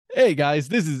Hey guys,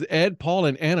 this is Ed, Paul,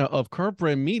 and Anna of Curb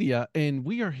Brand Media, and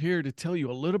we are here to tell you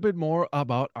a little bit more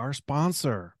about our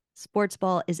sponsor.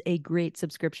 Sportsball is a great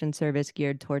subscription service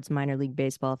geared towards minor league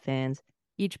baseball fans.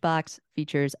 Each box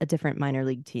features a different minor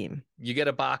league team. You get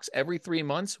a box every 3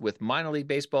 months with minor league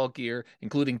baseball gear,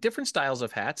 including different styles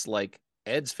of hats like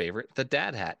Ed's favorite, the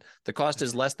dad hat. The cost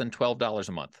is less than $12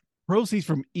 a month. Proceeds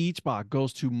from each box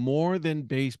goes to More Than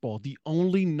Baseball, the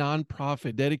only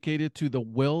nonprofit dedicated to the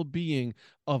well-being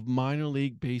of minor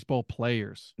league baseball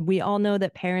players. We all know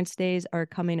that Parents' Days are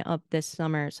coming up this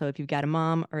summer, so if you've got a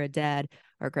mom or a dad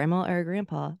or a grandma or a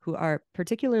grandpa who are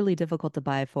particularly difficult to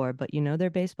buy for, but you know they're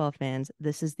baseball fans,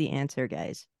 this is the answer,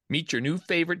 guys. Meet your new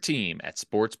favorite team at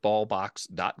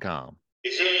sportsballbox.com.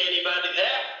 Is there anybody there?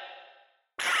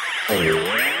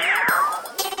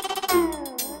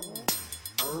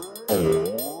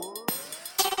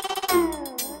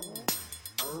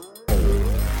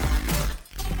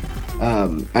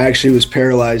 I actually was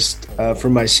paralyzed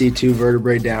from my C2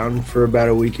 vertebrae down for about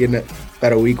a week and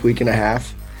a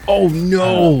half. Oh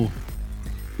no!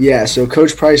 Yeah, so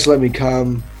Coach Price let me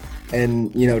come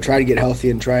and try to get healthy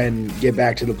and try and get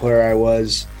back to the player I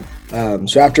was.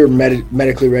 So after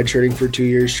medically redshirting for 2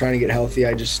 years, trying to get healthy,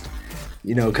 I just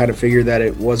kind of figured that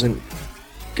it wasn't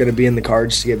going to be in the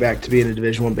cards to get back to being a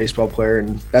Division I baseball player,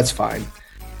 and that's fine.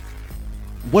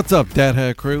 What's up, Dad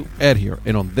Hat crew? Ed here,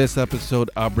 and on this episode,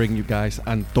 I'll bring you guys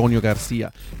Antonio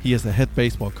Garcia. He is the head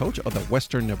baseball coach of the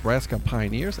Western Nebraska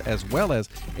Pioneers, as well as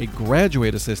a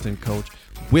graduate assistant coach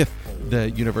with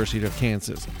the University of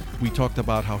Kansas. We talked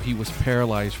about how he was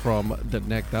paralyzed from the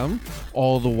neck down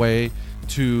all the way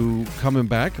to coming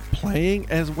back, playing,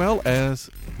 as well as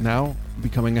now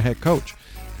becoming a head coach.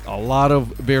 A lot of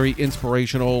very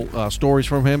inspirational stories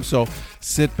from him, so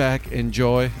sit back,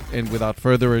 enjoy, and without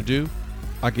further ado,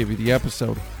 I'll give you the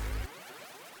episode.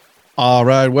 All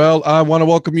right. Well, I want to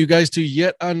welcome you guys to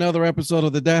yet another episode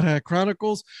of the Dad Hat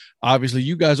Chronicles. Obviously,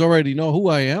 you guys already know who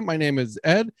I am. My name is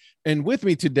Ed. And with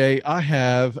me today, I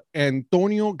have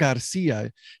Antonio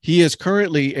Garcia. He is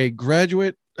currently a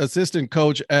graduate assistant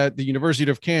coach at the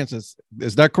University of Kansas.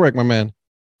 Is that correct, my man?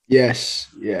 Yes.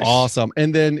 Awesome.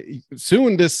 And then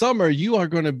soon this summer, you are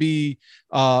going to be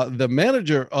the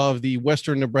manager of the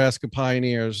Western Nebraska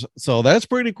Pioneers. So that's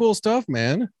pretty cool stuff,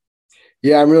 man.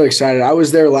 Yeah, I'm really excited. I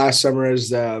was there last summer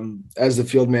as the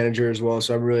field manager as well,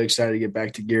 so I'm really excited to get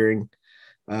back to gearing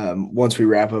once we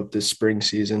wrap up this spring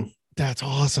season. That's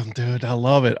awesome, dude. I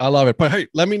love it. But hey,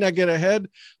 let me not get ahead.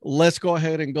 Let's go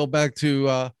ahead and go back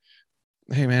to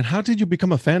hey man, how did you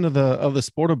become a fan of the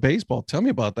sport of baseball? Tell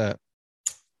me about that.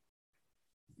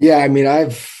 Yeah, I mean,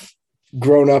 I've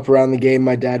grown up around the game.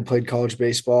 My dad played college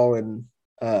baseball, and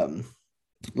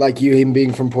like you, him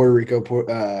being from Puerto Rico,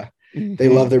 they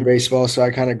love their baseball. So I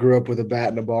kind of grew up with a bat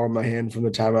and a ball in my hand from the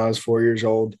time I was 4 years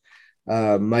old.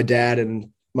 My dad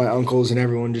and my uncles and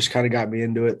everyone just kind of got me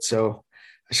into it. So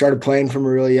I started playing from a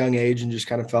really young age and just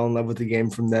kind of fell in love with the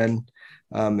game from then,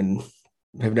 and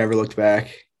have never looked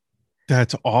back.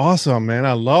 That's awesome, man.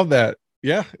 I love that.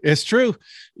 Yeah, it's true.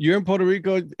 You're in Puerto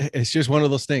Rico. It's just one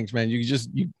of those things, man.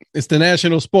 It's the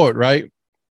national sport, right?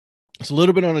 It's a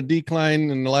little bit on a decline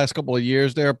in the last couple of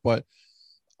years there, but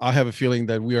I have a feeling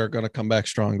that we are going to come back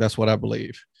strong. That's what I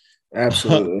believe.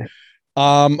 Absolutely.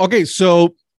 Okay.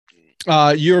 So,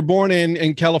 you were born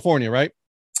in California, right?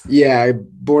 Yeah. I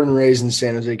born and raised in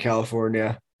San Jose,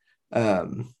 California.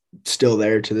 Still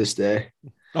there to this day.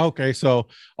 Okay. So,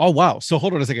 oh, wow. So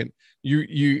hold on a second.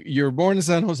 You're born in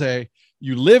San Jose.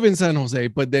 You live in San Jose,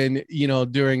 but then,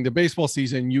 during the baseball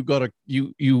season,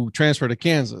 you transfer to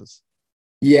Kansas.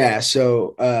 Yeah.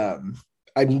 So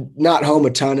I'm not home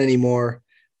a ton anymore.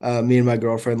 Me and my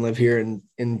girlfriend live here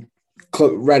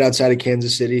right outside of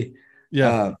Kansas City.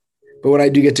 Yeah. But when I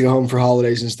do get to go home for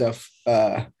holidays and stuff,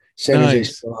 San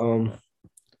Jose's still home.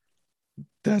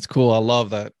 That's cool. I love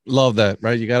that. Love that.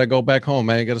 Right. You got to go back home,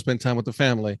 man. You got to spend time with the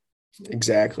family.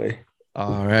 Exactly.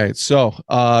 All right. So,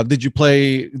 did you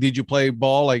play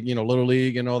ball, like, little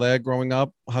league and all that growing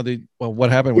up? What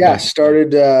happened with that?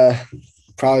 Started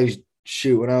probably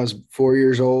when I was 4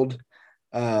 years old.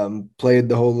 Played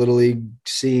the whole little league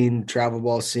scene, travel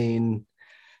ball scene,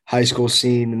 high school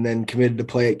scene, and then committed to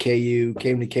play at KU.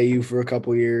 Came to KU for a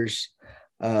couple years.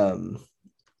 Got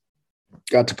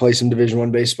to play some Division I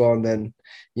baseball, and then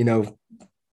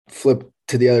flipped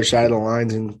to the other side of the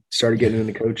lines and started getting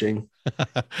into coaching.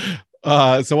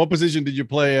 So what position did you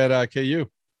play at KU?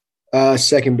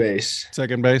 Second base.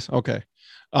 Second base. Okay.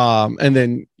 And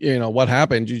then, what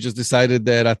happened? You just decided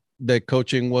that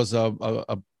coaching was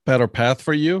a better path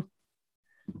for you?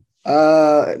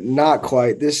 Not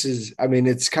quite.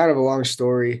 It's kind of a long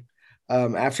story.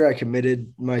 after I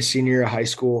committed my senior year of high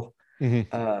school.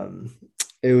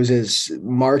 It was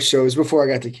March, so it was before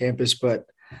I got to campus, but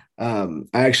I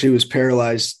actually was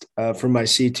paralyzed from my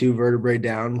C2 vertebrae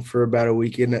down for about a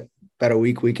week and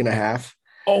a half.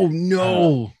 Oh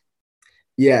no.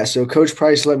 Yeah. So Coach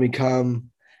Price let me come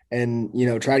and,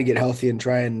 try to get healthy and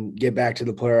try and get back to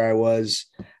the player I was.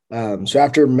 So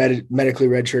after medically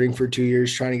redshirting for 2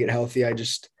 years, trying to get healthy, I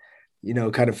just,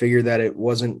 kind of figured that it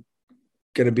wasn't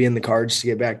going to be in the cards to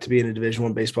get back to being a Division I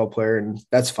baseball player, and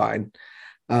that's fine.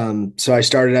 So I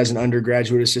started as an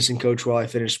undergraduate assistant coach while I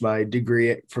finished my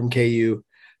degree from KU.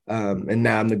 And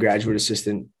now I'm the graduate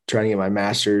assistant trying to get my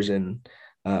master's and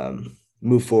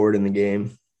move forward in the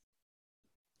game.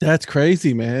 That's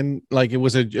crazy, man. Like it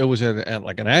was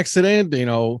like an accident,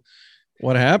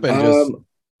 what happened?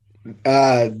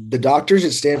 The doctors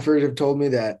at Stanford have told me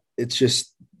that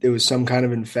it was some kind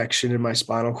of infection in my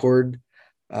spinal cord.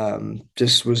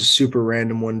 Just was super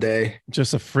random one day.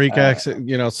 Just a freak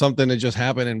accident, something that just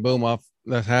happened and boom, off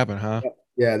that happened, huh?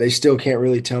 Yeah, they still can't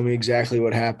really tell me exactly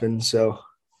what happened. So,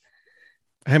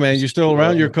 hey man, you're still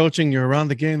around. You're coaching. You're around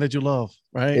the game that you love,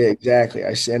 right? Yeah, exactly.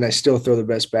 I still throw the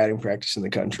best batting practice in the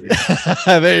country.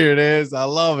 There it is. I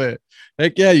love it.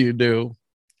 Heck yeah, you do.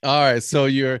 All right, so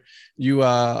you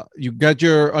got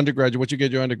your undergraduate. What you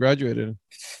get your undergraduate in?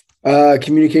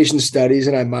 Communication studies,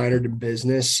 and I minored in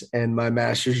business. And my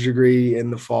master's degree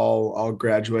in the fall, I'll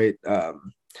graduate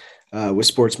with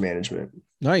sports management.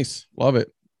 Nice, love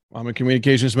it. I'm a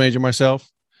communications major myself.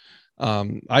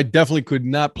 I definitely could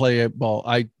not play ball.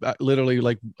 I literally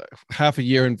like half a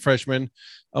year in freshman,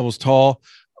 I was tall,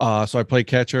 so I played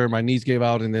catcher. My knees gave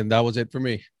out, and then that was it for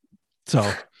me. So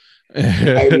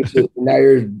now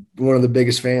you're one of the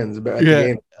biggest fans about the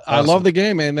game. Awesome. I love the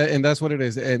game, and that's what it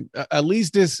is. And at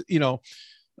least this,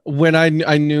 when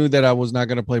I knew that I was not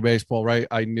going to play baseball, right?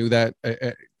 I knew that,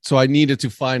 so I needed to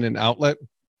find an outlet.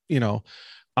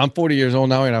 I'm 40 years old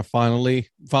now, and I finally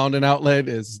found an outlet.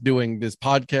 Is doing this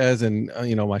podcast and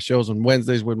my shows on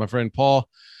Wednesdays with my friend Paul.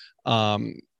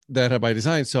 That have by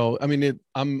design. So I mean,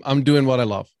 I'm doing what I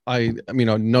love. I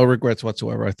no regrets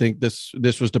whatsoever. I think this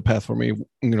was the path for me,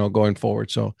 going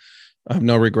forward. So I have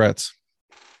no regrets.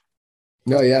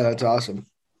 No, yeah, that's awesome.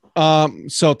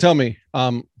 So tell me,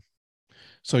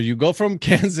 so you go from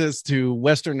Kansas to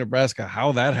Western Nebraska,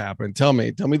 how that happened? Tell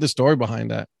me the story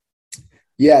behind that.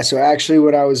 Yeah. So actually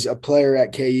when I was a player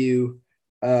at KU,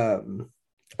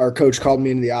 our coach called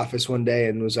me into the office one day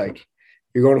and was like,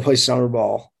 "You're going to play summer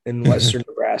ball in Western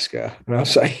Nebraska." And I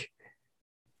was like,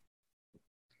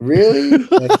 "Really?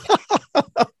 Like,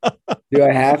 do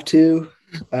I have to?"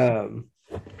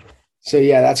 So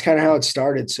yeah, that's kind of how it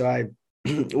started. So I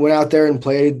went out there and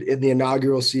played in the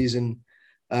inaugural season,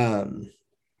 and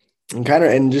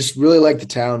just really liked the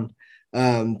town.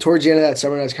 Towards the end of that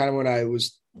summer, that's kind of when I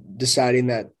was deciding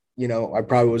that, I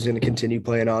probably was going to continue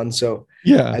playing on. So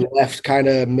yeah, I left kind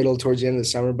of middle towards the end of the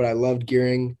summer, but I loved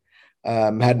gearing.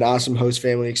 Had an awesome host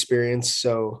family experience.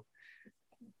 So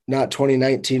not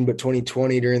 2019, but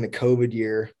 2020 during the COVID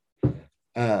year.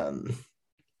 When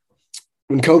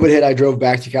COVID hit, I drove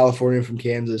back to California from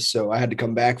Kansas. So I had to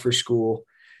come back for school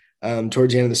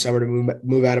towards the end of the summer to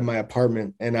move out of my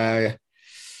apartment. And I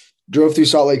drove through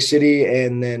Salt Lake City,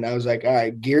 and then I was like, all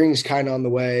right, gearing's kind of on the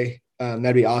way.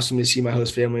 That'd be awesome to see my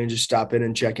host family and just stop in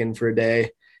and check in for a day.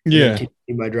 And then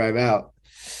continue my drive out.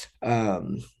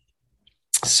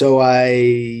 So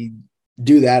I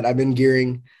do that. I've been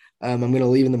gearing. I'm going to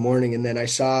leave in the morning. And then I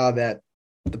saw that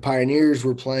the Pioneers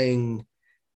were playing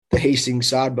the Hastings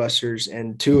Sodbusters,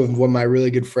 and two of my really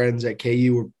good friends at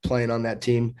KU were playing on that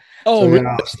team. Oh, so really? So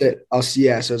I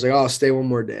was like, I'll stay one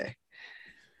more day.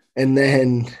 And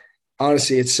then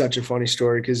honestly, it's such a funny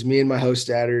story because me and my host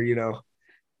dad are,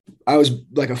 I was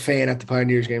like a fan at the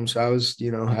Pioneers game. So I was,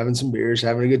 having some beers,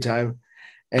 having a good time.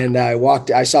 And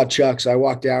I saw Chuck. So I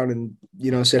walked down and,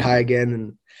 said hi again.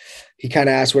 And he kind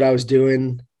of asked what I was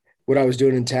doing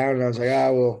in town. And I was like,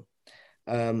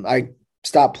 I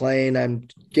stopped playing. I'm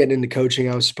getting into coaching.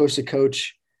 I was supposed to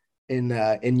coach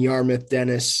in Yarmouth,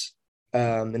 Dennis,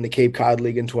 in the Cape Cod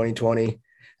League in 2020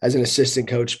 as an assistant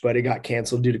coach, but it got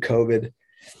canceled due to COVID.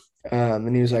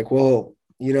 And he was like, well,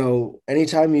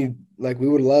 anytime you we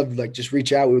would love, just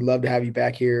reach out. We would love to have you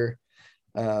back here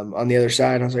on the other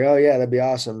side. And I was like, oh yeah, that'd be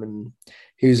awesome. And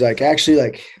he was like, actually,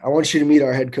 I want you to meet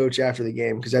our head coach after the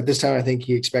game. Cause at this time, I think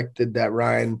he expected that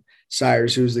Ryan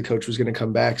Sires, who was the coach, was going to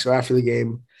come back. So after the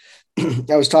game,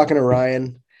 I was talking to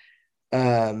Ryan,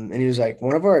 and he was like,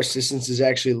 one of our assistants is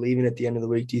actually leaving at the end of the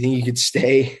week. Do you think you could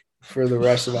stay for the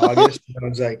rest of August? And I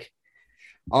was like,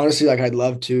 honestly, I'd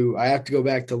love to. I have to go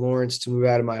back to Lawrence to move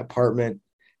out of my apartment,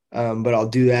 but I'll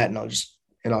do that, and I'll just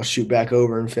and I'll shoot back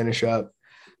over and finish up.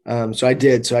 So I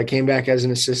did. So I came back as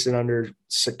an assistant under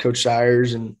Coach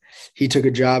Sires, and he took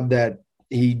a job that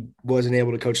he wasn't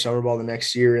able to coach summer ball the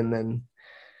next year. And then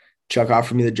Chuck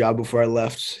offered me the job before I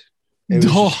left. It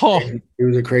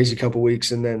was a crazy couple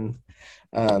weeks. And then,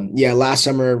 last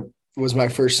summer was my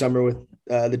first summer with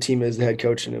the team as the head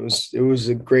coach. And it was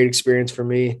a great experience for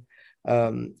me.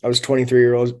 I was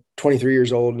 23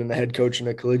 years old and the head coach in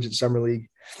a collegiate summer league.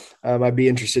 I'd be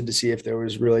interested to see if there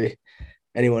was really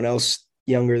anyone else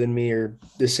younger than me or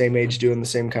the same age doing the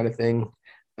same kind of thing.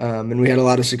 And we had a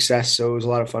lot of success. So it was a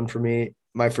lot of fun for me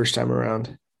my first time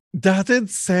around. That's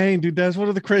insane, dude. That's one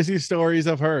of the craziest stories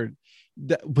I've heard.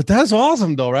 But that's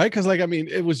awesome though, right? Because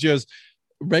it was just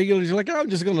regularly like, oh, I'm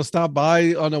just going to stop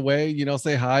by on the way,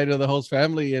 say hi to the host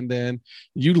family. And then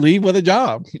you leave with a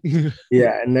job.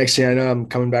 Yeah. And next thing I know, I'm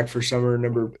coming back for summer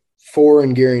number 4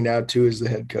 in Gary now too, as the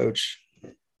head coach.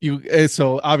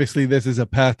 So obviously this is a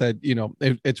path that,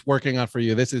 it's working out for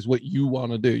you. This is what you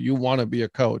want to do. You want to be a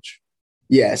coach.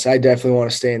 Yes, I definitely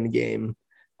want to stay in the game.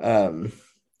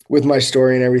 With my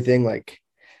story and everything, like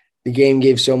the game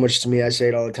gave so much to me. I say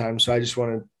it all the time. So I just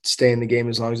want to stay in the game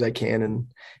as long as I can and,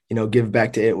 give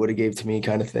back to it what it gave to me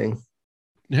kind of thing.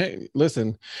 Hey,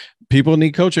 listen, people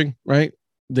need coaching, right?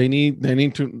 They need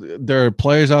to, there are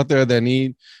players out there that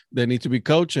need to be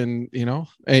coached and,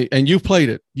 and you played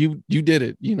it. You did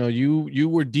it. You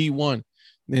were D1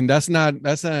 and that's not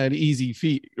an easy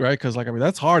feat, right? Cause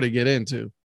that's hard to get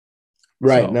into.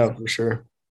 Right. So, no, for sure.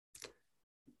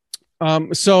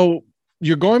 So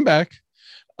you're going back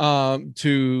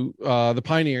to the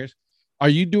Pioneers. Are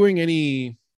you doing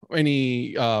any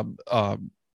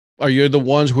are you the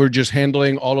ones who are just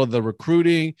handling all of the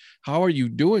recruiting? How are you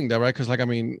doing that? Right. Cause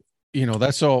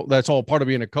that's all part of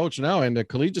being a coach now in the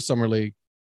collegiate summer league.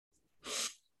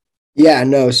 Yeah,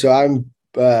 no. So I'm,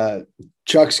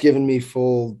 Chuck's given me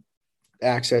full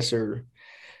access, or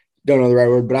don't know the right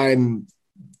word, but I'm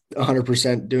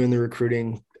 100% doing the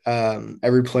recruiting.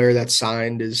 Every player that's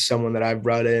signed is someone that I've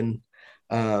brought in.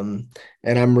 And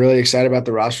I'm really excited about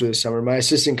the roster this summer. My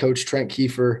assistant coach, Trent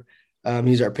Kiefer,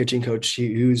 he's our pitching coach.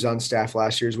 He was on staff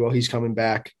last year as well. He's coming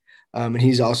back. And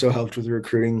he's also helped with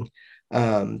recruiting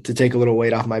to take a little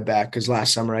weight off my back because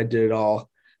last summer I did it all.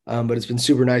 But it's been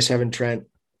super nice having Trent,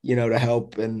 to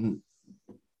help and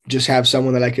just have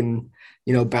someone that I can,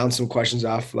 bounce some questions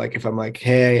off. Like if I'm like,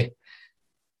 hey,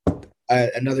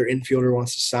 another infielder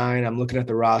wants to sign. I'm looking at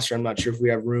the roster. I'm not sure if we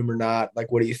have room or not.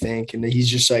 Like, what do you think? And he's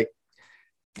just like,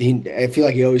 I feel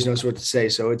like he always knows what to say.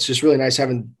 So it's just really nice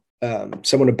having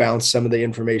someone to bounce some of the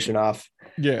information off.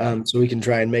 Yeah. So we can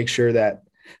try and make sure that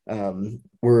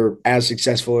we're as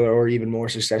successful or even more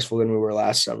successful than we were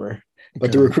last summer.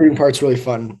 But the recruiting part's really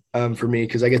fun for me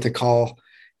because I get to call,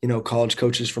 college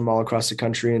coaches from all across the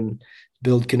country and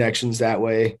build connections that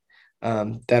way.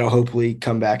 That'll hopefully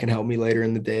come back and help me later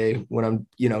in the day when I'm,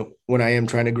 when I am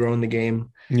trying to grow in the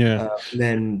game. Yeah.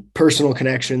 Then personal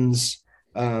connections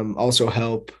also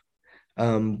help.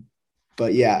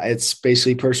 But yeah, it's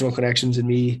basically personal connections and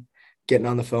me getting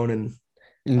on the phone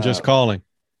and just calling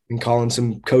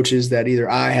some coaches that either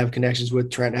I have connections with,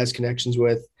 Trent has connections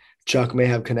with, Chuck may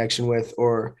have connection with,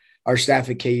 or our staff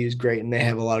at KU is great and they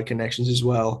have a lot of connections as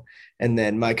well. And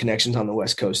then my connections on the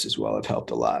West Coast as well have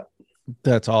helped a lot.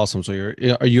 That's awesome. So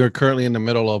you're currently in the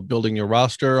middle of building your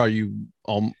roster. Are you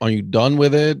done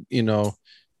with it?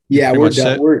 Yeah, we're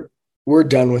done. We're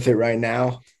done with it right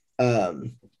now.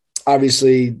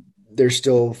 Obviously there's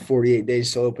still 48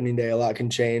 days till opening day. A lot can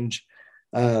change.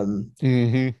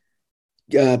 Pitchers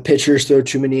throw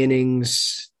too many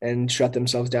innings and shut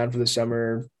themselves down for the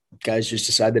summer. Guys just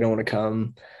decide they don't want to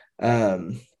come.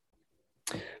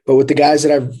 But with the guys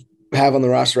that I have on the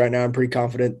roster right now, I'm pretty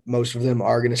confident most of them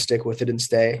are going to stick with it and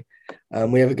stay.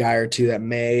 We have a guy or two that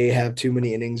may have too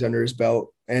many innings under his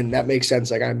belt, and that makes sense.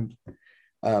 Like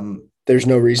there's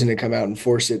no reason to come out and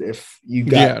force it if you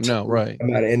got right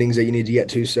amount of innings that you need to get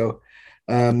to. So,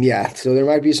 so there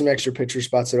might be some extra pitcher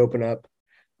spots that open up.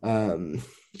 I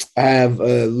have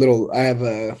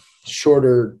a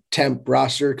shorter temp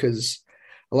roster because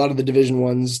a lot of the Division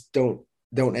ones don't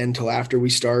end till after we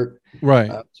start.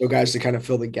 Right. So guys to kind of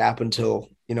fill the gap until,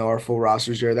 our full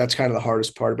rosters here. That's kind of the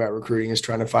hardest part about recruiting is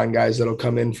trying to find guys that'll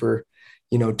come in for,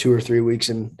 2 or 3 weeks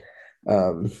and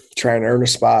try and earn a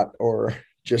spot, or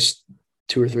just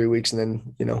 2 or 3 weeks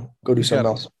and then, go do something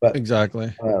else. But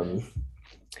exactly.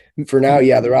 For now,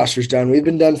 the roster's done. We've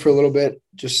been done for a little bit,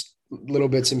 just little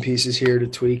bits and pieces here to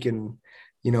tweak and,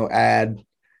 add.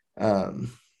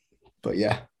 But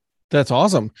yeah. That's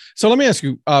awesome. So let me ask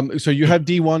you, so you have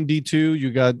D1, D2, you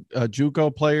got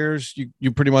JUCO players,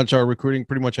 you pretty much are recruiting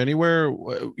pretty much anywhere.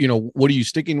 What are you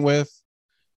sticking with?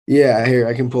 Yeah, here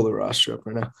I can pull the roster up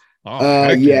right now. Oh,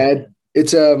 heck yeah,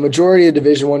 it's a majority of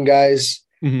Division I guys.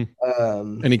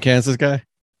 Any Kansas guy?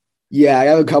 Yeah, I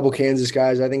have a couple Kansas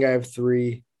guys. I think I have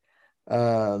 3.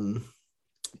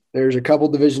 There's a couple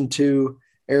Division II.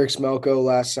 Eric Smelko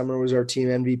last summer was our team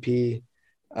MVP.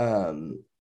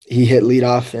 He hit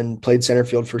leadoff and played center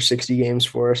field for 60 games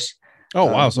for us. Oh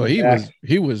wow! So he was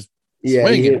yeah,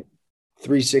 he swinging. hit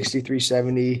 360,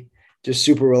 370. Just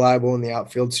super reliable in the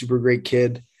outfield. Super great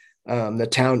kid. The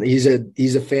town, he's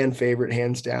a fan favorite,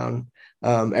 hands down.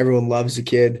 Everyone loves the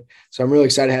kid, so I'm really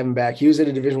excited to have him back. He was at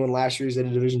a Division I last year. He's at a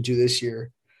Division II this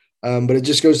year. But it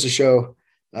just goes to show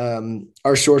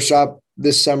our shortstop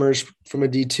this summer's from a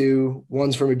D2,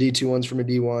 one's from a D2, one's from a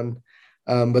D1.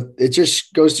 But it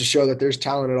just goes to show that there's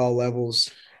talent at all levels.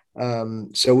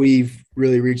 So we've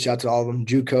really reached out to all of them.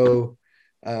 JUCO,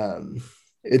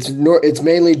 it's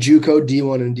mainly JUCO,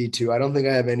 D1, and D2. I don't think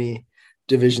I have any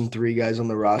Division III guys on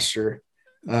the roster.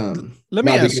 Let me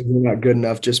not ask. Because we're not good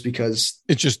enough, just because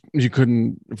it's just you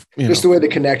couldn't. The way the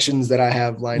connections that I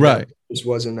have lined up just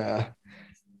wasn't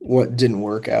what didn't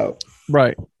work out.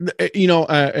 Right.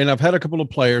 And I've had a couple of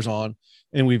players on,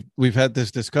 and we've had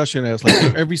this discussion as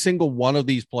like every single one of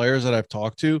these players that I've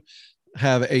talked to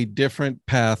have a different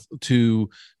path to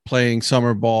playing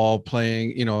summer ball,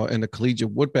 playing, in the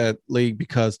collegiate wood bat league,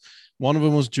 because one of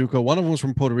them was JUCO, one of them was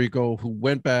from Puerto Rico, who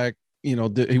went back, he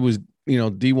was,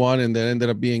 D1 and then ended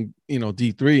up being,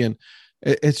 D3. And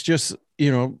it's just,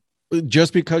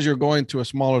 just because you're going to a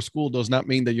smaller school does not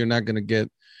mean that you're not going to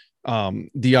get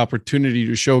the opportunity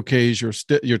to showcase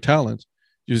your talents.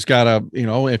 You just gotta,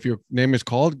 if your name is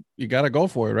called, you gotta go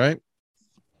for it, right?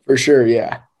 For sure,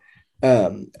 yeah.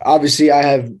 Obviously, I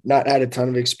have not had a ton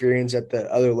of experience at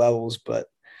the other levels, but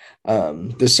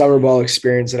the summer ball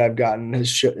experience that I've gotten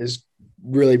has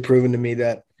really proven to me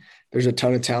that there's a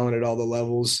ton of talent at all the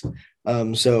levels.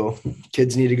 So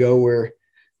kids need to go where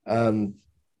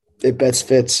it best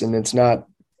fits, and it's not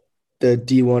the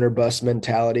D1 or bust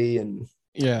mentality. And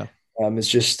yeah, it's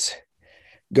just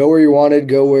go where you wanted,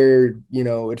 go where,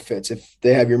 it fits. If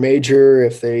they have your major,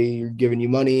 if they're giving you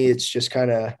money, it's just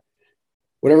kind of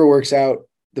whatever works out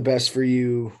the best for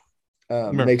you,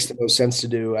 makes the most sense to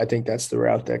do. I think that's the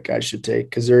route that guys should take,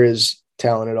 because there is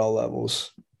talent at all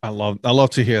levels. I love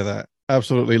to hear that.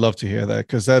 Absolutely love to hear that,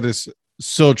 because that is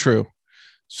so true.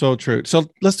 So true. So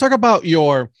let's talk about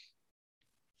your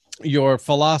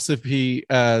philosophy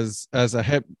as a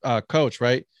head coach,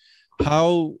 right?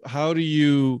 How do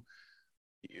you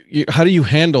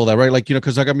handle that, right? Like,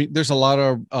 because there's a lot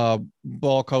of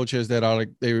ball coaches that are like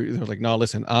they're like, no,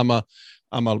 listen, I'm a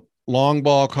long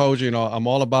ball coach, I'm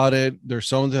all about it. There's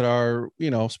some that are,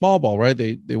 small ball, right?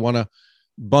 They want to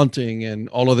bunting and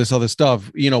all of this other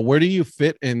stuff. Where do you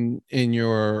fit in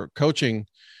your coaching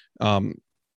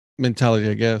mentality,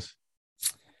 I guess?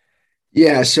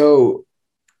 Yeah, so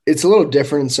it's a little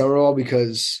different in summer ball,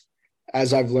 because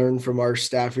as I've learned from our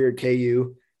staff here at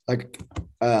KU, like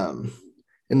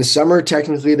in the summer,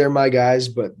 technically they're my guys,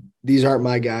 but these aren't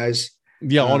my guys.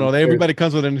 Yeah, everybody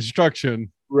comes with an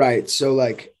instruction. Right. So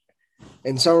like,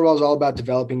 and summer ball is all about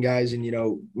developing guys and,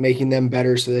 making them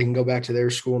better so they can go back to their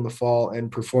school in the fall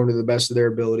and perform to the best of their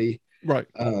ability. Right.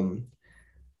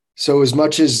 So as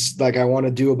much as like I want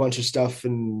to do a bunch of stuff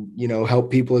and, help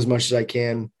people as much as I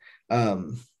can,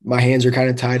 my hands are kind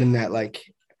of tied in that, like,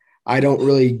 I don't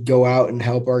really go out and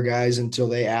help our guys until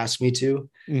they ask me to,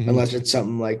 unless it's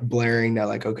something like blaring that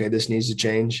like, okay, this needs to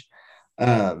change.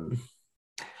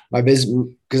 My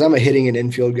business, because I'm a hitting and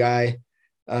infield guy.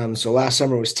 So last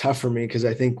summer was tough for me because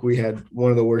I think we had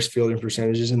one of the worst fielding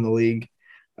percentages in the league.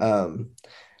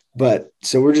 But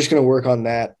so we're just going to work on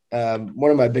that.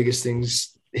 One of my biggest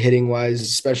things hitting wise,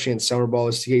 especially in summer ball,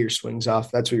 is to get your swings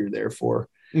off. That's what you're there for.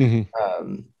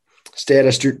 Stay at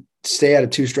a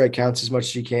 2-strike counts as much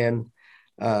as you can.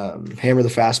 Hammer the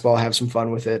fastball, have some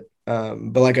fun with it.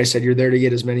 But like I said, you're there to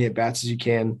get as many at bats as you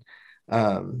can.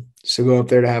 So go up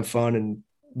there to have fun and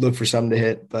look for something to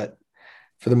hit. But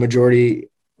for the majority,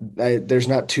 there's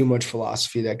not too much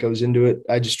philosophy that goes into it.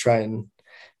 I just try and,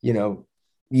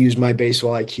 use my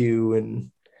baseball IQ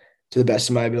and to the best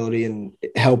of my ability and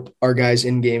help our guys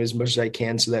in game as much as I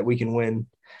can so that we can win.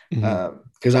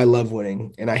 Because I love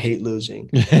winning and I hate losing.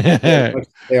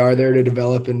 They are there to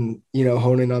develop and,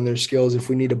 hone in on their skills. If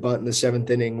we need to bunt in the 7th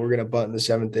inning, we're going to bunt in the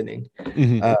 7th inning.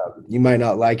 You might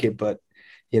not like it, but,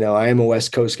 I am a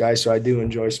West Coast guy, so I do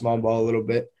enjoy small ball a little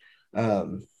bit.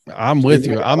 I'm with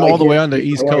you. I'm all the way on the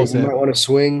East Coast. You might want to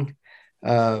swing,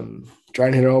 try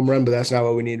and hit a home run, but that's not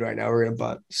what we need right now. We're going to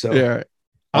bunt. So yeah,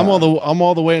 I'm all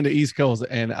the way on the East Coast,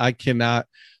 and I cannot.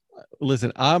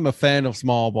 listen, I'm a fan of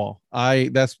small ball.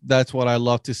 That's what I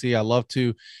love to see. I love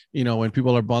to, when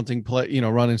people are bunting play,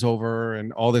 runnings over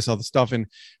and all this other stuff. And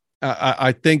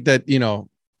I think that,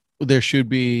 there should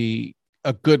be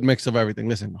a good mix of everything.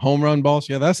 Listen, home run balls.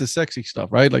 Yeah, that's the sexy stuff,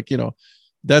 right? Like,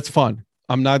 that's fun.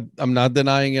 I'm not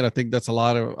denying it. I think that's a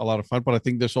lot of fun, but I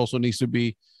think there's also needs to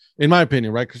be, in my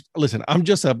opinion, right? 'Cause listen, I'm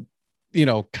just a,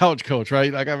 couch coach,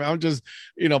 right? Like I'm just,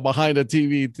 behind a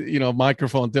TV,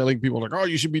 microphone telling people like, oh,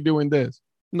 you should be doing this.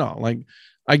 No, like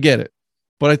I get it,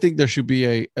 but I think there should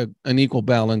be an equal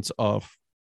balance of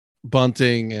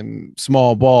bunting and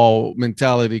small ball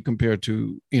mentality compared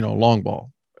to, long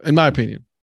ball, in my opinion.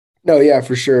 No, yeah,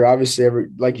 for sure. Obviously,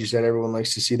 like you said, everyone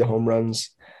likes to see the home runs.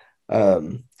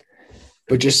 But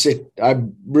I'm a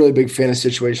really big fan of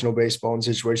situational baseball and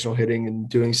situational hitting and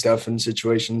doing stuff in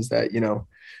situations that,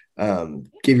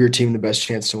 give your team the best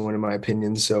chance to win, in my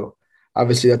opinion. So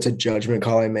obviously that's a judgment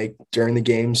call I make during the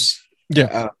games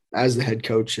as the head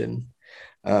coach. And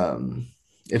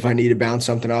if I need to bounce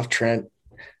something off Trent,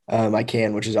 I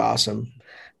can, which is awesome.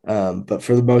 But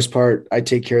for the most part, I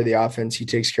take care of the offense. He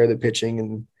takes care of the pitching,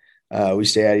 and we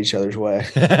stay out of each other's way.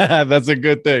 That's a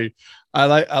good thing. I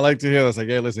like to hear this. Like,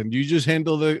 hey, listen, you just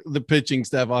handle the pitching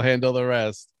stuff. I'll handle the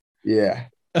rest. Yeah.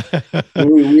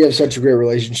 we have such a great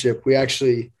relationship. We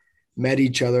actually met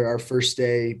each other our first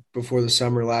day before the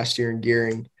summer last year in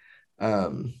Gearing.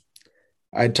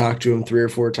 I talked to him 3 or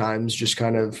 4 times, just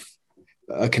kind of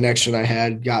a connection I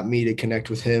had got me to connect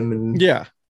with him. And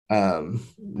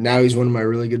now he's one of my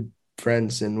really good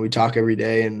friends, and we talk every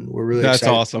day, and we're really excited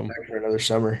awesome. to come back for another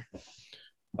summer.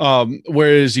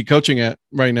 Where is he coaching at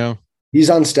right now? He's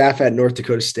on staff at North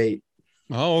Dakota State.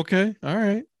 Oh, okay. All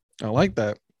right. I like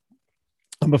that.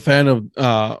 I'm a fan of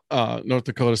North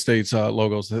Dakota State's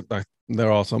logos.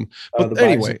 They're awesome. But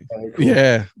anyway, cool.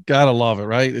 Yeah, gotta love it,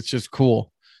 right? It's just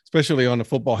cool, especially on the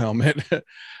football helmet.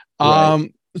 Right.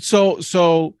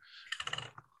 So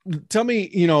tell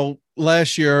me,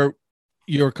 last year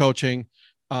you were coaching.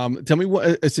 Tell me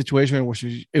what a situation in which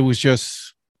it was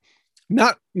just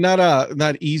not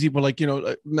easy, but like,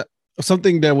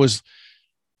 something that was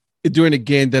during a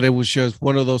game that it was just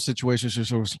one of those situations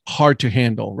that was hard to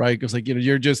handle, right? Because like,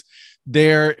 you're just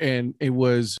there and it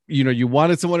was, you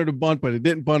wanted someone to bunt, but it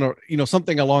didn't bunt, or,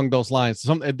 something along those lines,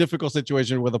 a difficult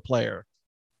situation with a player.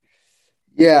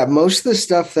 Yeah. Most of the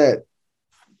stuff that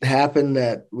happened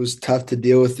that was tough to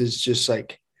deal with is just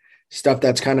like stuff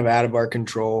that's kind of out of our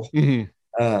control.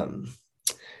 Mm-hmm.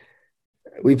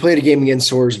 We played a game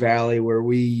against Soares Valley where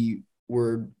we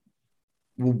were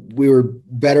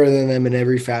better than them in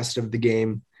every facet of the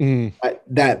game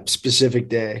that specific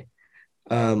day,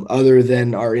 other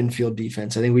than our infield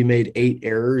defense. I think we made 8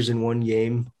 errors in one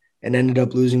game and ended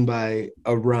up losing by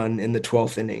a run in the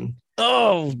 12th inning.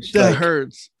 Oh, that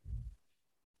hurts.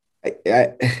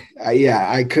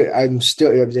 I'm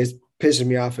still, it's pissing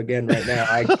me off again right now.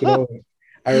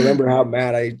 I remember how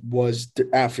mad I was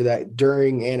after that,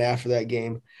 during and after that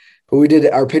game.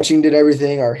 But our pitching did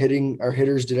everything, our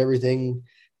hitters did everything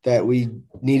that we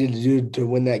needed to do to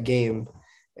win that game.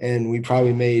 And we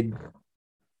probably made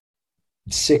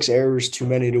 6 errors too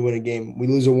many to win a game. We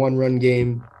lose a 1-run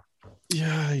game.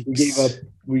 Yikes.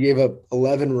 We gave up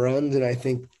 11 runs, and I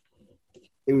think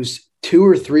it was 2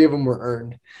 or 3 of them were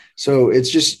earned. So it's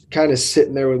just kind of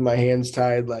sitting there with my hands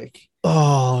tied, like,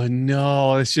 oh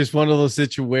no, it's just one of those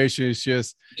situations.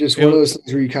 Just one of those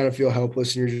things where you kind of feel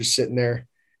helpless and you're just sitting there.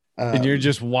 And you're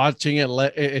just watching it.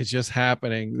 It's just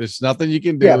happening. There's nothing you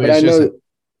can do. Yeah, but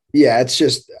it's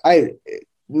just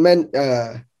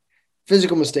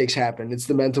physical mistakes happen. It's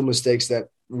the mental mistakes that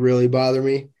really bother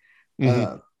me.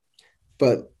 Mm-hmm.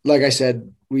 But like I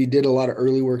said, we did a lot of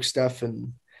early work stuff,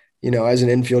 and as an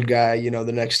infield guy,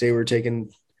 the next day we're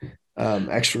taking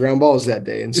extra ground balls that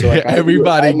day, and so like,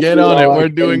 everybody get on it. We're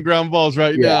doing ground balls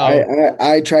right now.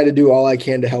 I try to do all I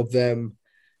can to help them.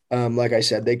 Like I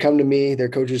said, they come to me, their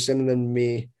coaches sending them to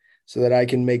me so that I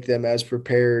can make them as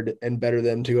prepared and better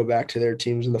them to go back to their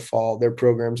teams in the fall, their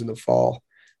programs in the fall,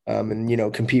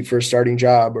 and, compete for a starting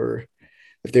job, or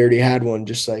if they already had one,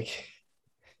 just like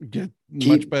get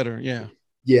much better. Yeah.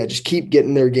 Yeah. Just keep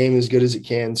getting their game as good as it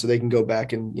can so they can go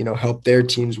back and, help their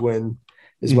teams win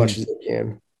as much as they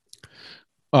can.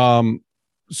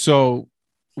 So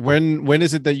when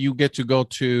is it that you get to go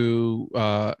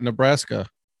to Nebraska?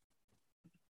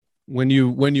 When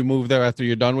you move there after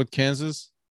you're done with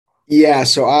Kansas? Yeah,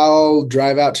 so I'll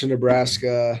drive out to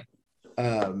Nebraska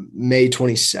May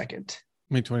 22nd.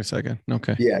 May 22nd.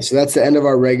 Okay. Yeah, so that's the end of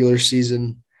our regular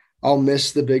season. I'll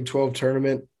miss the Big 12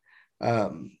 tournament,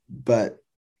 but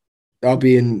I'll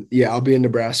be in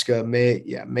Nebraska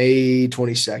May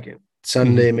 22nd.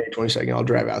 Sunday, May 22nd, I'll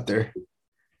drive out there.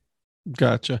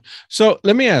 Gotcha. So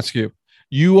let me ask you,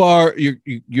 you're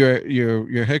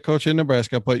head coach in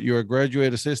Nebraska, but you're a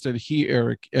graduate assistant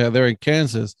here there in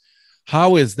Kansas.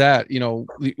 How is that?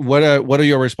 What are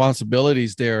your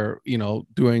responsibilities there,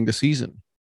 during the season?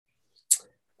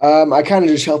 I kind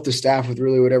of just help the staff with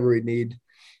really whatever we need.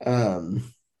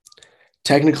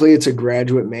 Technically it's a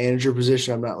graduate manager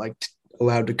position. I'm not like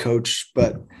allowed to coach,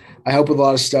 but I help with a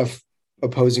lot of stuff,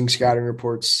 opposing scouting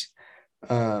reports,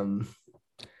 throwing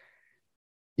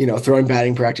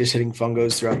batting practice, hitting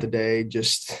fungos throughout the day,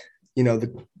 just,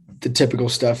 the typical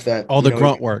stuff that all the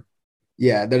grunt work.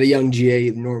 Yeah. That a young GA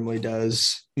normally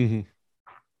does. Mm-hmm.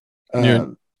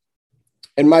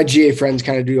 And my GA friends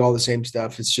kind of do all the same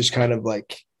stuff. It's just kind of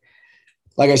like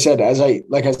I said, as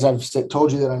I've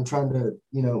told you that I'm trying to,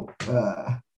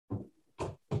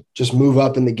 just move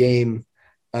up in the game.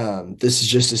 This is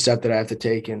just a step that I have to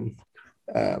take. And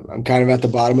I'm kind of at the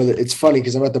bottom of it's funny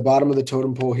because I'm at the bottom of the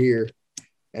totem pole here.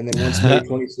 And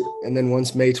then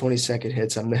once May 22nd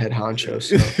hits, I'm the head honcho.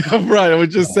 So. Right. I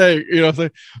would just say,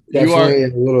 definitely you are a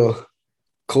little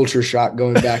culture shock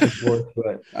going back and forth,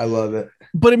 but I love it.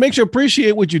 But it makes you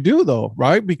appreciate what you do though,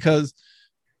 right? Because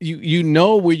you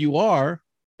know where you are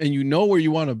and you know where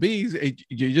you want to be.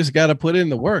 You just got to put in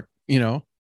the work, Yep.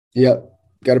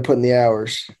 Got to put in the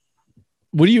hours.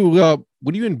 What do you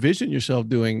envision yourself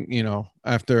doing,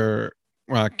 after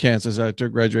Kansas, after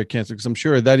graduate Kansas? Because I'm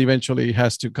sure that eventually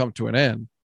has to come to an end.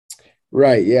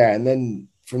 Right. Yeah. And then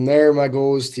from there, my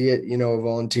goal is to get, a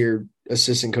volunteer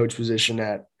assistant coach position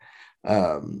at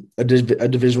a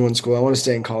Division I school. I want to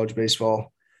stay in college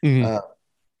baseball. Mm-hmm.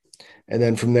 And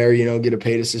then from there, get a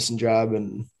paid assistant job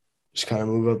and just kind of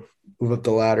move up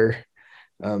the ladder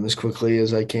as quickly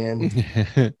as I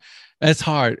can. That's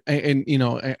hard. And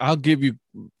I'll give you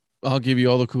all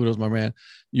the kudos, my man.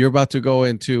 You're about to go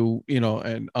into,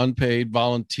 an unpaid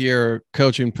volunteer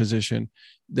coaching position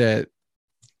that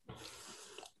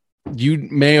you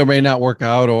may or may not work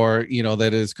out, or,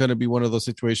 that is going to be one of those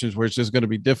situations where it's just going to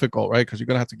be difficult, right? Because you're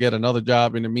going to have to get another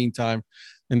job in the meantime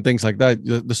and things like that.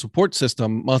 The support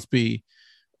system must be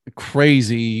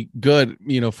crazy good,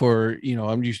 for,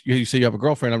 you say you have a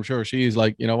girlfriend. I'm sure she's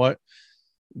like, you know what?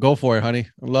 Go for it, honey.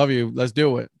 I love you. Let's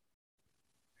do it.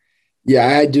 Yeah,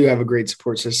 I do have a great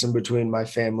support system between my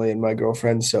family and my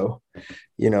girlfriend. So,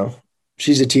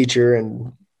 she's a teacher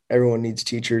and everyone needs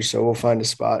teachers. So we'll find a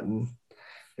spot and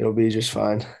it'll be just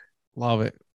fine. Love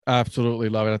it. Absolutely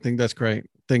love it. I think that's great.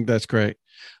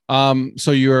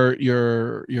 So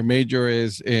your major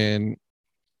is in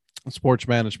sports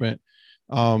management.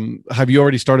 Have you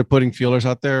already started putting feelers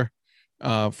out there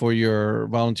for your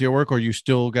volunteer work, or you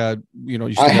still got, you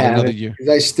still got another year?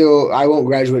 I won't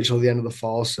graduate till the end of the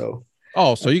fall. So.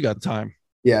 Oh, so you got time.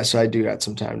 Yeah. So I do got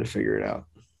some time to figure it out.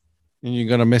 And you're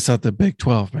going to miss out the Big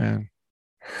 12, man.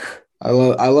 I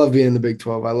love being in the Big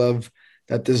 12. I love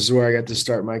that this is where I got to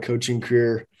start my coaching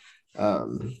career.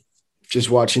 Just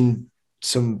watching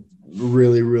some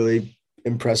really, really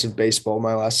impressive baseball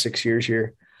my last 6 years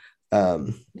here.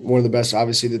 One of the best,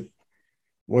 obviously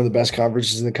one of the best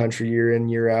conferences in the country year in,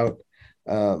 year out.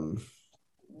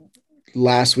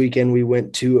 Last weekend we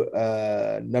went to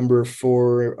number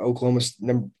 4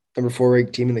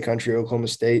 ranked team in the country, Oklahoma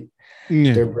State.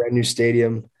 Yeah. Their brand new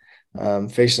stadium,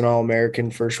 faced an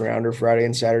All-American first rounder Friday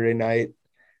and Saturday night.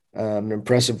 An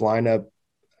impressive lineup.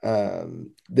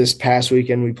 This past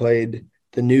weekend we played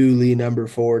the newly number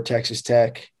 4 Texas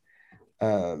Tech,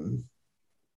 with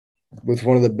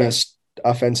one of the best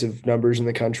offensive numbers in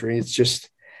the country. It's just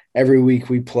every week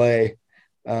we play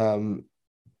an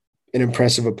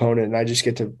impressive opponent, and I just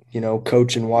get to,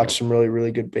 coach and watch some really,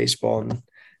 really good baseball. And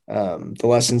the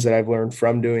lessons that I've learned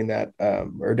from doing that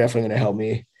are definitely going to help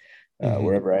me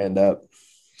wherever I end up.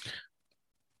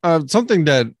 Something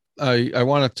that I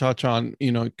want to touch on,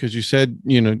 because you said,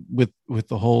 with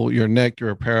the whole, your neck,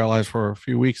 you're paralyzed for a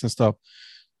few weeks and stuff.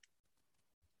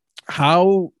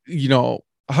 How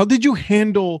did you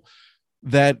handle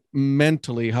that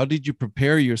mentally? How did you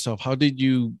prepare yourself? How did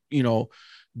you,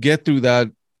 get through that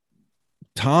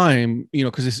time,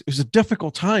 because it's a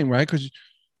difficult time, right? Because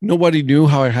nobody knew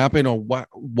how it happened or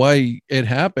why it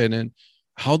happened. And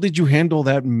how did you handle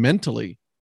that mentally?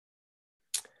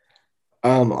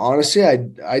 Honestly,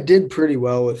 I did pretty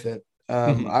well with it.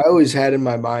 I always had in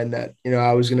my mind that,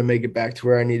 I was going to make it back to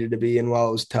where I needed to be. And while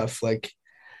it was tough,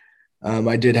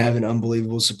 I did have an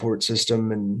unbelievable support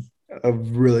system and a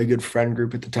really good friend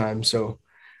group at the time. So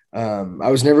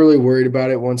I was never really worried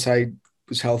about it once I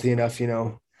was healthy enough,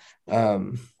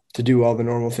 to do all the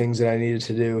normal things that I needed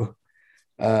to do.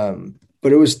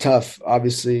 But it was tough,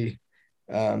 obviously,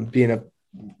 being a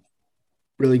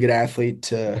really good athlete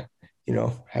to,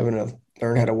 having to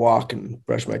learn how to walk and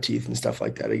brush my teeth and stuff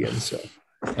like that again. So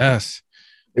Yes.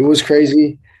 it was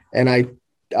crazy. And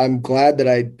I'm glad that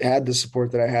I had the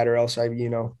support that I had, or else I, could have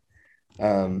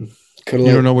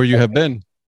You don't know where you have been.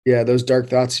 Yeah, those dark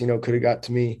thoughts, could have got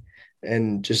to me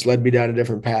and just led me down a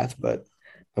different path. But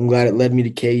I'm glad it led me to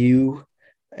KU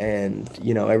and,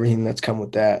 everything that's come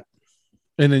with that.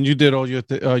 And then you did all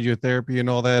your therapy and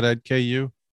all that at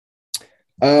KU?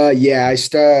 Yeah,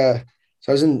 so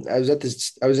I was in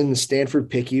the Stanford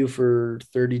PICU for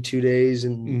 32 days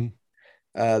and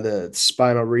the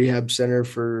spinal rehab center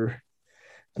for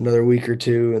another week or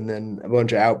two, and then a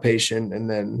bunch of outpatient, and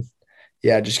then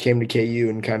I just came to KU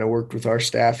and kind of worked with our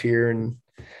staff here and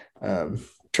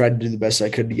tried to do the best I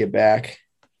could to get back.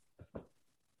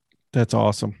 That's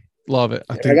awesome. Love it.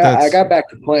 I got back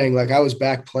to playing. Like, I was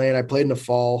back playing. I played in the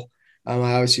fall. I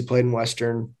obviously played in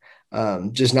Western,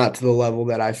 just not to the level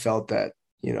that I felt that,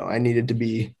 I needed to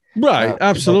be. Right.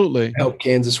 Absolutely. Help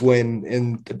Kansas win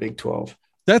in the Big 12.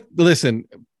 Listen,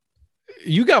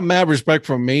 you got mad respect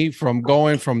from me from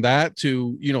going from that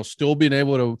to, still being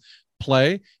able to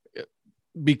play,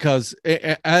 because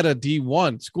at a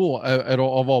D1 school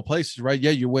of all places, right?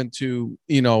 Yeah, you went to,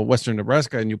 Western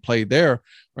Nebraska and you played there,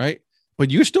 right? But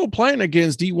you're still playing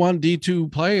against D1,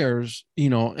 D2 players,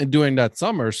 and during that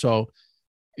summer. So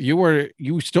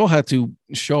you still had to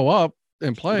show up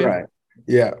and play. Right.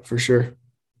 Yeah, for sure.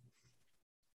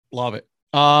 Love it.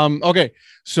 Okay.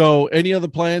 So any other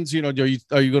plans, are you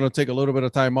going to take a little bit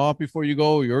of time off before you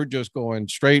go? You're just going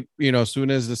straight, as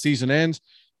soon as the season ends,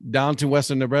 down to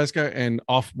Western Nebraska and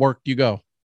off work you go.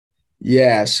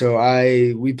 Yeah. So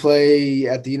we play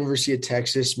at the University of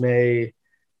Texas, May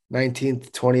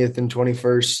 19th, 20th, and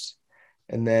 21st.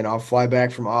 And then I'll fly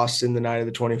back from Austin the night of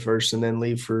the 21st and then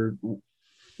leave for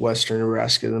Western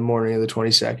Nebraska the morning of the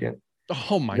 22nd.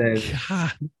 Oh my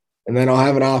God. And then I'll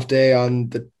have an off day on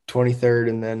the 23rd,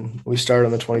 and then we start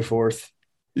on the 24th.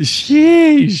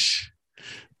 Sheesh.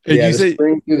 And yeah, you say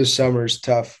spring through the summer is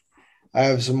tough. I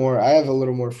have a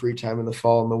little more free time in the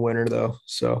fall and the winter though.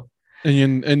 So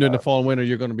and in the fall and winter,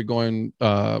 you're going to be going,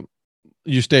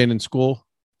 you staying in school?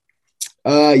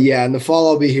 Yeah, in the fall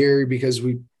I'll be here because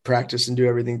we practice and do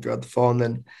everything throughout the fall. And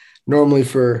then normally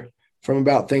from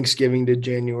about Thanksgiving to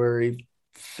January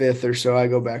 5th or so, I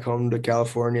go back home to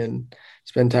California and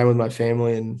spend time with my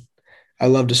family. And I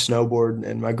love to snowboard,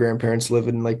 and my grandparents live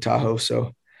in Lake Tahoe.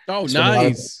 So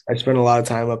nice. I spend a lot of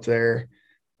time up there.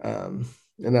 And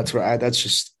that's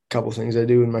just a couple things I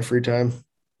do in my free time.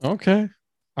 Okay.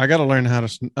 I got to learn how to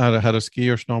ski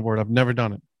or snowboard. I've never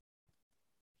done it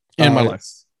in my life.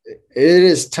 It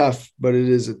is tough, but it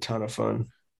is a ton of fun.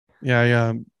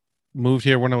 Yeah. I moved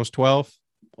here when I was 12,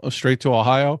 straight to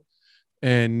Ohio,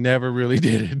 and never really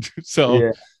did it.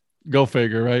 So Go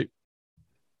figure, right?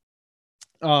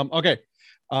 Okay.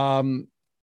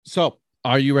 So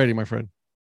are you ready, my friend?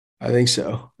 I think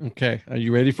so. Okay. Are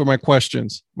you ready for my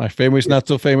questions? My famous, not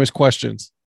so famous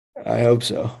questions. I hope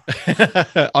so.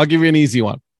 I'll give you an easy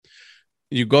one.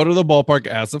 You go to the ballpark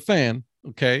as a fan.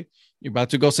 Okay. You're about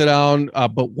to go sit down.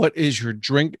 But what is your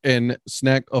drink and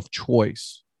snack of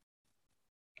choice?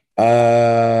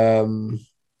 First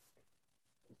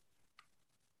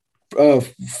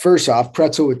off,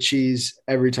 pretzel with cheese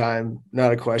every time.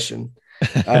 Not a question.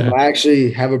 I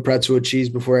actually have a pretzel with cheese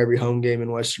before every home game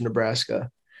in Western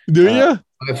Nebraska. Do you?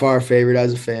 By far favorite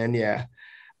as a fan. Yeah.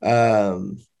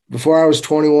 Before I was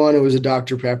 21, it was a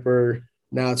Dr. Pepper.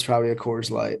 Now it's probably a Coors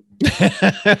Light.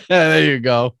 There you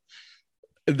go.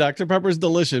 Dr. Pepper is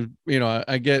delicious.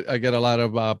 I get a lot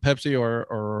of Pepsi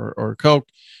or Coke,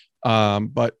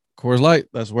 but Coors Light,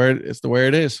 it's the way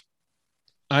it is.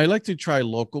 I like to try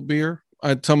local beer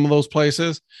at some of those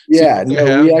places. Yeah,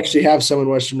 we actually have some in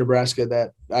Western Nebraska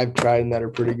that I've tried and that are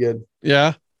pretty good.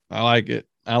 Yeah, I like it.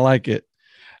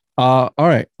 All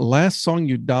right. Last song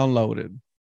you downloaded.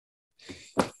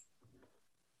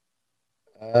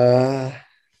 I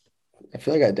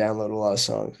feel like I download a lot of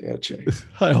songs. I gotta check.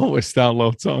 I always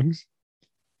download songs.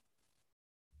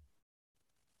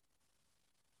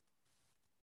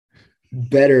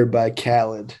 Better by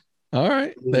Khaled. All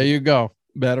right. There you go.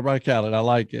 Better by Khaled. I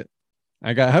like it.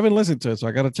 I haven't listened to it, so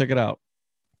I gotta check it out.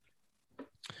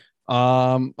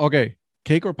 Okay.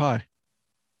 Cake or pie?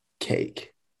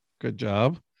 Cake. Good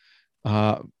job.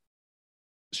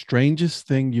 Strangest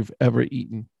thing you've ever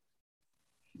eaten?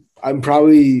 I'm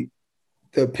probably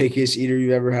the pickiest eater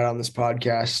you've ever had on this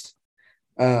podcast.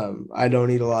 I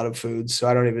don't eat a lot of food, so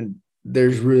I don't even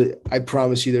I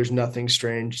promise you, there's nothing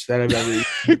strange that I've ever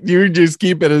eaten. You just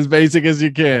keep it as basic as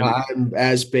you can. I'm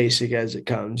as basic as it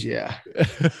comes. Yeah.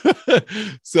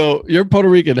 So you're Puerto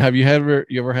Rican. Have you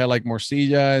ever had like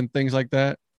morcilla and things like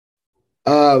that?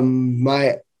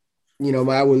 My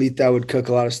my abuelita would cook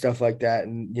a lot of stuff like that,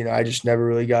 and I just never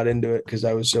really got into it because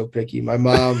I was so picky. My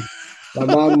mom's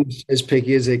as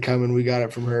picky as they come, and we got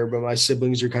it from her. But my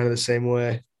siblings are kind of the same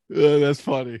way. That's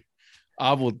funny.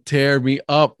 I will tear me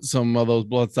up some of those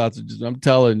blood sausages. I'm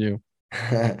telling you.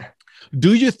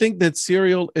 Do you think that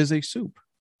cereal is a soup?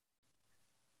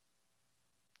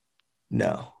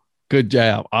 No. Good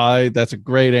job. That's a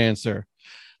great answer.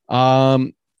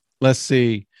 Let's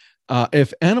see.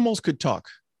 If animals could talk,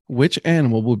 which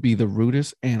animal would be the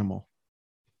rudest animal?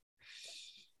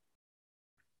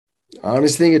 I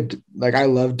honestly think like I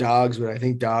love dogs, but I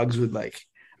think dogs would I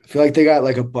feel like they got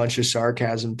like a bunch of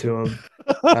sarcasm to them.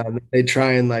 They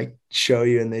try and like show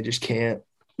you, and they just can't.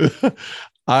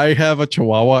 I have a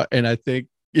Chihuahua, and I think,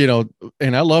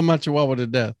 and I love my Chihuahua to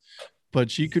death, but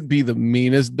she could be the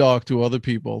meanest dog to other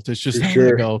people. It's just For how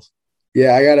sure. it goes.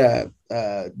 Yeah, I got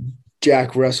a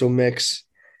Jack Russell mix,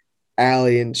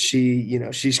 Allie, and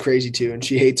she's crazy too, and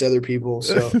she hates other people.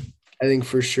 So I think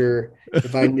for sure,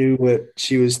 if I knew what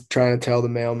she was trying to tell the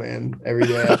mailman every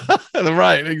day,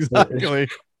 Right, exactly.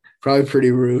 Probably pretty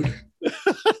rude.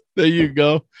 There you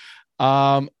go.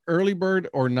 Early bird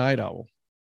or night owl?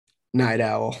 Night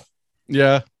owl.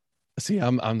 Yeah. See,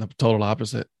 I'm the total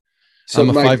opposite. So I'm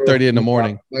a my 5:30 in the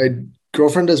morning. My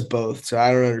girlfriend does both, so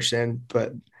I don't understand,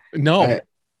 but No.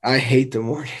 I hate the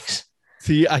mornings.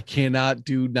 See, I cannot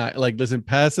do night. Like, listen,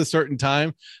 past a certain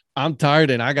time, I'm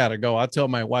tired and I gotta go. I tell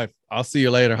my wife, I'll see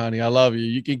you later, honey. I love you.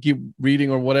 You can keep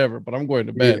reading or whatever, but I'm going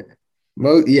to bed.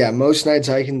 Most nights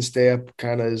I can stay up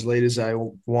kind of as late as I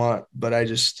want, but I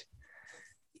just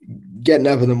getting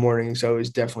up in the morning is always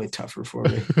definitely tougher for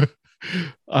me.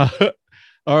 All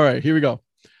right, here we go.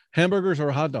 Hamburgers or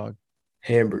a hot dog?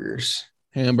 Hamburgers.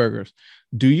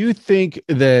 Do you think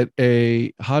that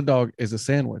a hot dog is a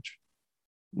sandwich?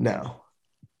 No.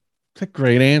 It's a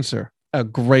great answer.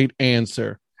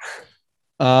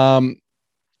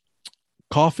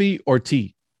 Coffee or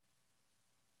tea?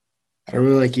 I don't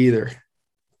really like either.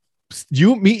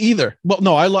 Me either. Well,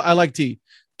 no, I like tea.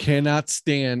 Cannot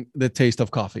stand the taste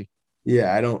of coffee.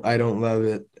 Yeah, I don't love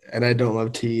it, and I don't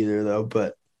love tea either, though.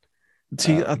 But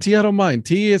tea, I don't mind.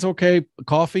 Tea is okay.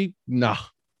 Coffee, nah,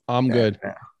 I'm good.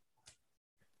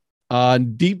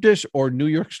 Deep dish or New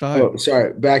York style? Oh,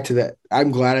 sorry. Back to that.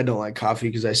 I'm glad I don't like coffee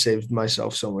because I saved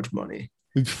myself so much money.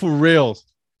 For real.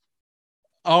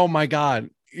 Oh my God.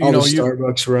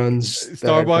 Starbucks runs.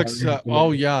 Starbucks.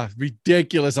 Oh yeah.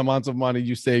 Ridiculous amounts of money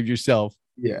you saved yourself.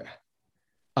 Yeah.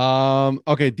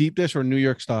 Okay. Deep dish or New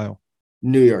York style?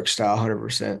 New York style,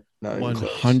 100%.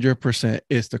 100%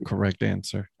 is the correct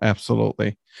answer.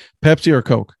 Absolutely. Pepsi or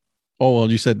Coke? Oh,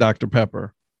 well, you said Dr.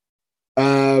 Pepper.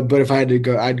 But if I had to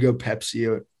go, I'd go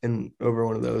Pepsi and over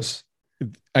one of those.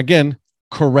 Again,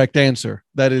 correct answer.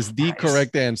 That is the Nice.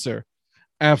 correct answer.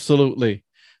 Absolutely.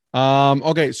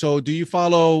 Okay, so do you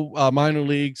follow minor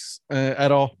leagues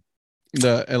at all?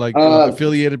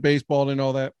 Affiliated baseball and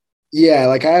all that? Yeah,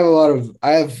 like I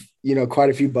have quite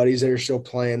a few buddies that are still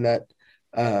playing that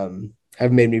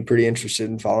have made me pretty interested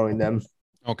in following them.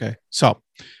 Okay. So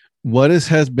what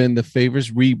has been the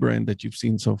favorite rebrand that you've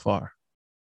seen so far?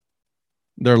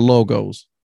 Their logos.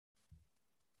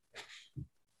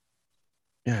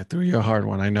 Yeah, threw you a hard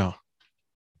one, I know.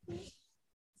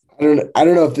 I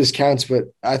don't know if this counts, but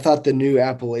I thought the new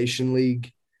Appalachian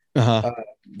League,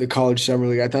 the college summer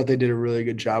league, I thought they did a really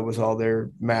good job with all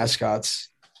their mascots.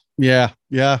 Yeah,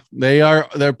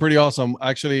 they're pretty awesome.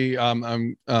 Actually,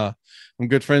 I'm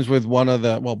good friends with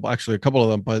a couple of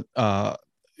them, but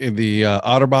in the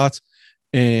Otterbots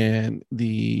and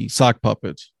the sock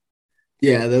puppets.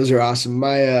 Yeah, those are awesome.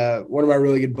 My one of my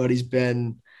really good buddies,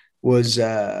 Ben, was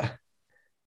an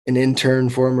intern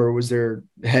for him, or was their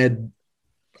head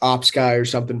ops guy or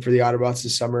something for the Otterbots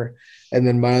this summer. And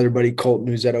then my other buddy Colton,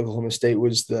 who's at Oklahoma State,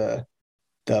 was the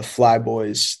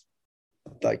Flyboys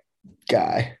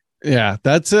guy. Yeah,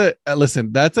 that's an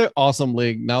awesome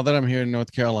league. Now that I'm here in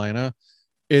North Carolina,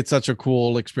 it's such a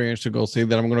cool experience to go see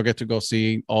that I'm going to get to go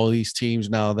see all these teams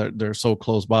now that they're so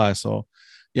close by. So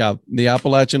yeah, the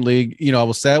Appalachian League, I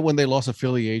was sad when they lost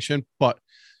affiliation, but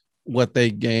what they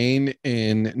gained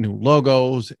in new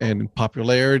logos and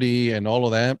popularity and all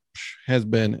of that has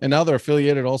been, and now they're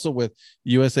affiliated also with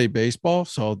USA Baseball.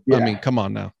 So, yeah. I mean, come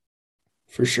on now.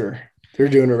 For sure. They're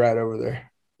doing it right over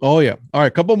there. Oh, yeah. All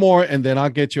right. Couple more, and then I'll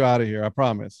get you out of here. I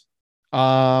promise.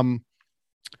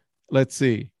 Let's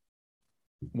see.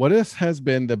 has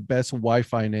been the best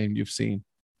Wi-Fi name you've seen?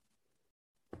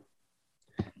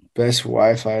 Best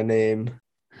Wi-Fi name.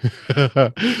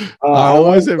 I I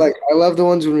always love the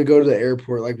ones when we go to the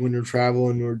airport, like when we're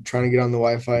traveling, we're trying to get on the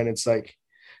Wi-Fi, and it's like,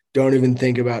 don't even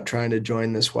think about trying to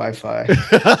join this Wi-Fi.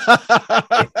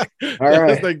 All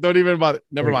right, like, don't even bother.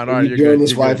 Never mind. All right, you you're join good.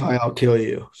 this You're good. Wi-Fi, I'll kill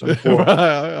you. So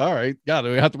All right. God,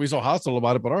 we have to be so hostile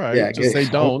about it, but all right. Yeah, just say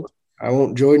don't. I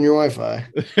won't join your Wi-Fi.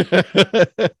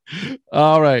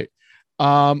 All right.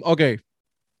 Okay.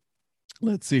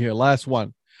 Let's see here. Last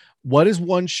one. What is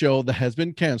one show that has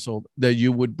been canceled that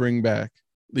you would bring back,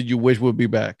 that you wish would be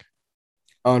back?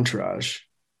 Entourage.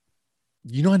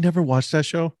 You know, I never watched that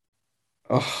show.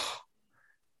 Oh,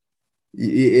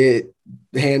 it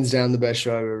hands down the best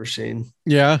show I've ever seen.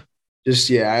 Yeah.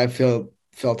 I felt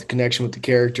the connection with the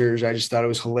characters. I just thought it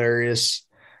was hilarious.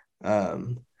 I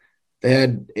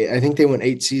think they went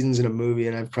 8 seasons in a movie,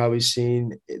 and I've probably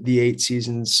seen the 8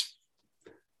 seasons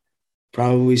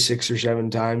probably 6 or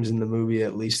 7 times, in the movie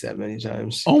at least that many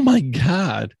times. Oh my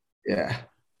God. Yeah.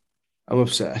 I'm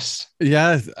obsessed.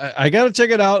 Yeah. I got to check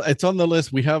it out. It's on the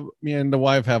list. Me and the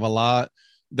wife have a lot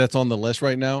that's on the list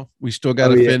right now. We still got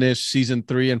to finish season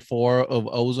 3 and 4 of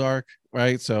Ozark.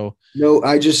 Right. So no,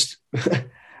 I was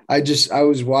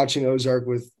watching Ozark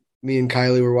with me and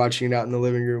Kylie were watching it out in the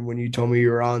living room when you told me you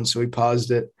were on. So we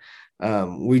paused it.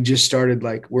 We just started,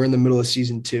 we're in the middle of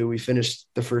season 2. We finished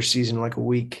the first season in a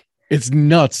week. It's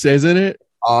nuts, isn't it?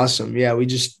 Awesome. Yeah. We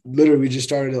just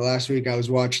started it last week. I was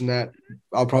watching that.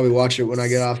 I'll probably watch it when I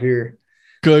get off here.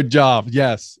 Good job.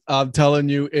 Yes. I'm telling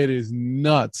you, it is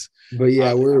nuts. But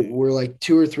yeah, we're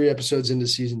 2 or 3 episodes into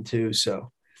season 2.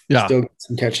 So yeah, still got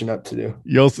some catching up to do.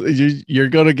 You're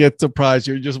going to get surprised.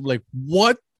 You're just like,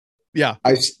 what? Yeah.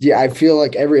 I feel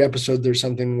like every episode there's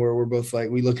something where we're both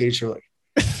we look at each other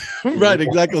right.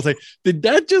 Exactly. It's like, did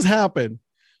that just happen?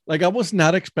 I was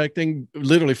not expecting,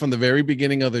 literally from the very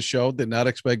beginning of the show, did not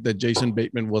expect that Jason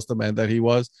Bateman was the man that he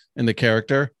was in the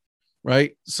character.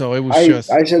 Right. So it was I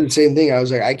said the same thing. I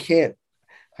was like, I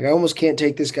almost can't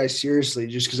take this guy seriously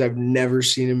just because I've never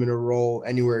seen him in a role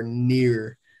anywhere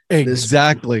near.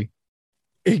 Exactly.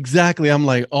 I'm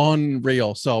like,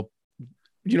 unreal. So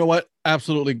you know what?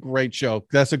 Absolutely great show.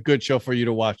 That's a good show for you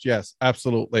to watch. Yes,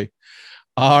 absolutely.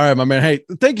 All right, my man. Hey,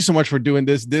 thank you so much for doing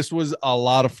this. This was a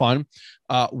lot of fun.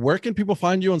 Where can people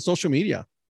find you on social media?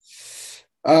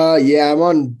 I'm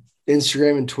on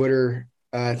Instagram and Twitter.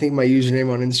 I think my username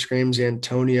on Instagram is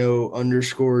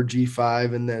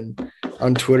Antonio_G5. And then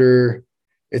on Twitter,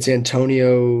 it's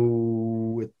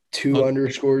Antonio with 2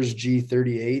 underscores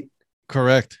G38.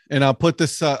 Correct. And I'll put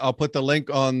the link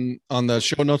on the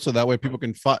show notes so that way people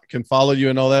can follow you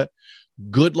and all that.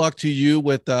 Good luck to you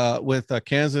with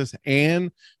Kansas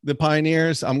and the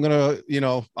Pioneers. I'm gonna,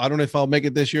 I don't know if I'll make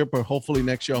it this year, but hopefully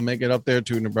next year I'll make it up there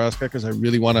to Nebraska because I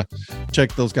really want to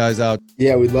check those guys out.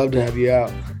 Yeah, we'd love to have you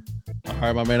out. All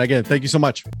right, my man. Again, thank you so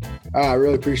much. I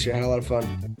really appreciate it. I had a lot of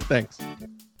fun. Thanks.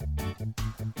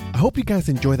 I hope you guys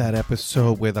enjoyed that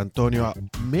episode with Antonio.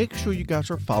 Make sure you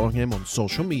guys are following him on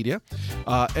social media,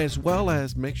 as well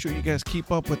as make sure you guys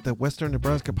keep up with the Western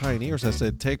Nebraska Pioneers as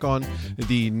they take on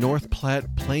the North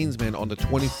Platte Plainsmen on the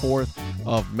 24th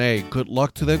of May. Good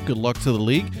luck to them. Good luck to the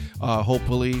league.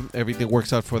 Hopefully everything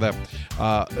works out for them.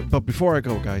 But before I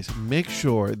go, guys, make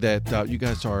sure that you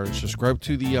guys are subscribed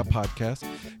to the podcast.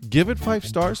 Give it 5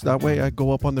 stars. That way I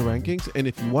go up on the rankings. And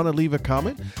if you want to leave a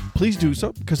comment, please do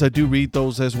so because I do read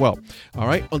those as well. All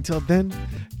right. Until then,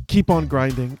 keep on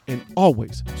grinding and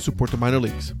always support the minor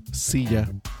leagues. See ya.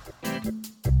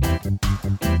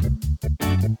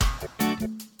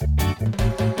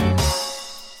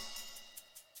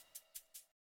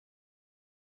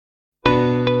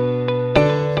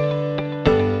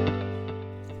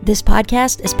 This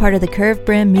podcast is part of the Curved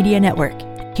Brim Media Network.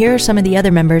 Here are some of the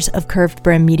other members of Curved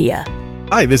Brim Media.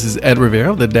 Hi, this is Ed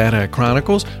Rivera of the Dad Hat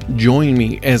Chronicles. Join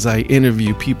me as I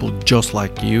interview people just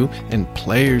like you and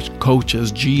players,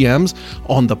 coaches, GMs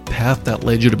on the path that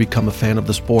led you to become a fan of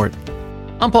the sport.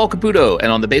 I'm Paul Caputo,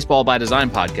 and on the Baseball by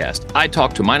Design podcast, I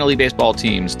talk to minor league baseball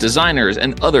teams, designers,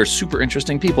 and other super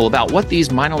interesting people about what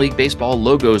these minor league baseball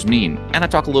logos mean. And I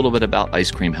talk a little bit about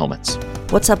ice cream helmets.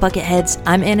 What's up, Bucketheads?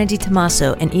 I'm Anna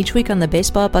DiTomaso, and each week on the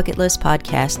Baseball Bucket List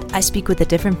podcast, I speak with a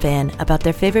different fan about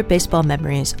their favorite baseball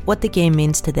memories, what the game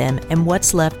means to them, and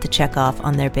what's left to check off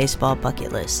on their baseball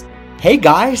bucket list. Hey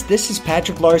guys, this is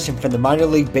Patrick Larson from the Minor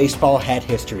League Baseball Hat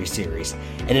History Series,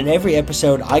 and in every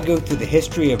episode I go through the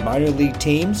history of minor league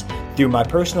teams through my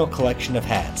personal collection of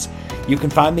hats. You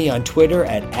can find me on Twitter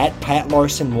at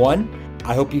 @PatLarson1.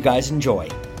 I hope you guys enjoy.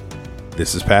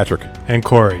 This is Patrick and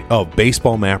Corey of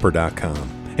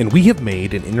BaseballMapper.com, and we have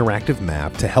made an interactive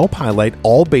map to help highlight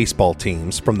all baseball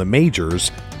teams from the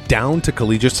majors down to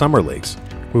collegiate summer leagues.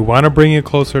 We want to bring you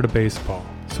closer to baseball,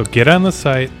 so get on the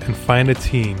site and find a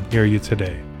team near you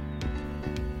today.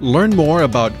 Learn more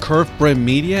about Curve Brim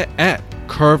Media at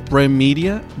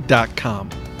curvebrandmedia.com.